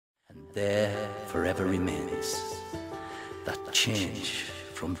there forever remains that change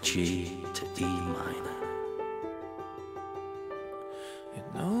from G to E minor. You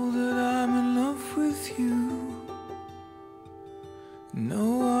know that I'm in love with you. You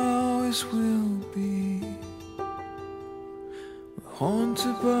know I always will be. We're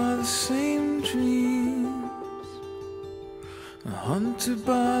haunted by the same dreams, haunted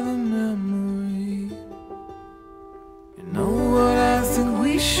by the memory. You know what I think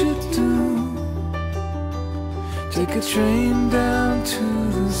we should do? Take a train down to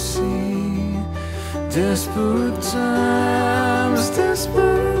the sea. Desperate times,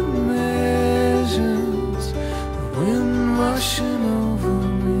 desperate measures, the wind washing over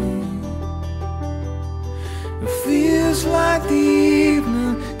me. It feels like the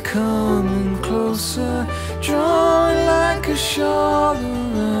evening coming closer, drawing like a shawl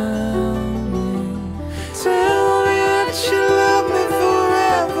around me. Tell me that you love me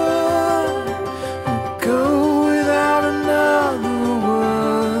forever, or go without another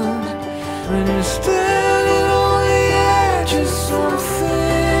word. When you're standing on the edge of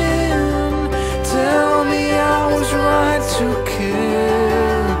something, tell me I was right to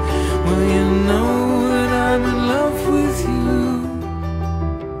care. Well, you know that I'm in love with you,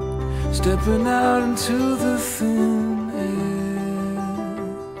 stepping out into the thin.